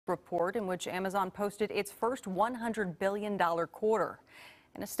report in which Amazon posted its first $100 billion quarter.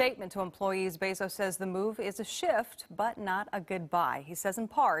 In a statement to employees, Bezos says the move is a shift, but not a goodbye. He says in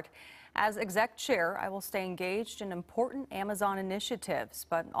part, as exec chair, I will stay engaged in important Amazon initiatives,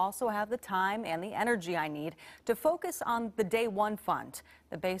 but also have the time and the energy I need to focus on the Day One Fund,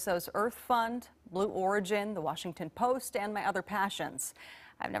 the Bezos Earth Fund, Blue Origin, the Washington Post, and my other passions.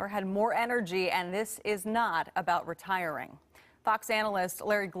 I've never had more energy, and this is not about retiring. Fox analyst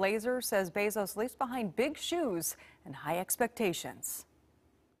Larry Glazer says Bezos leaves behind big shoes and high expectations.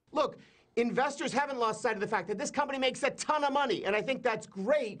 Look, investors haven't lost sight of the fact that this company makes a ton of money, and I think that's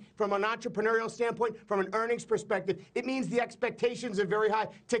great from an entrepreneurial standpoint, from an earnings perspective. It means the expectations are very high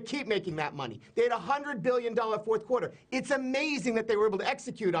to keep making that money. They had a $100 billion fourth quarter. It's amazing that they were able to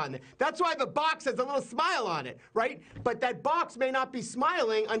execute on it. That's why the box has a little smile on it, right? But that box may not be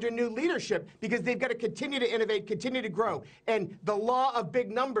smiling under new leadership because they've got to continue to innovate, continue to grow. And the law of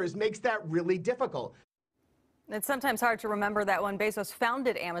big numbers makes that really difficult. It's sometimes hard to remember that when Bezos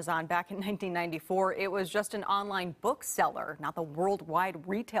founded Amazon back in 1994, it was just an online bookseller, not the worldwide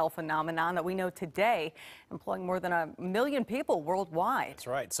retail phenomenon that we know today, employing more than 1 million people worldwide. That's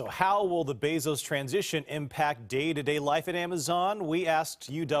right. So how will the Bezos transition impact day-to-day life at Amazon? We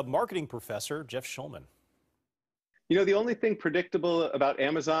asked UW marketing professor Jeff Schulman. You know, the only thing predictable about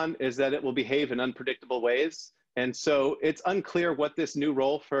Amazon is that it will behave in unpredictable ways. And so it's unclear what this new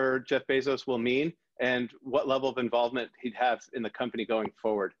role for Jeff Bezos will mean and what level of involvement he'd have in the company going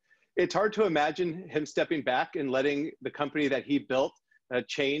forward. It's hard to imagine him stepping back and letting the company that he built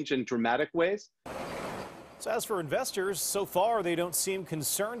change in dramatic ways. So as for investors, so far they don't seem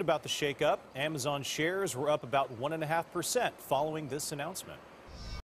concerned about the shakeup. Amazon shares were up about 1.5% following this announcement.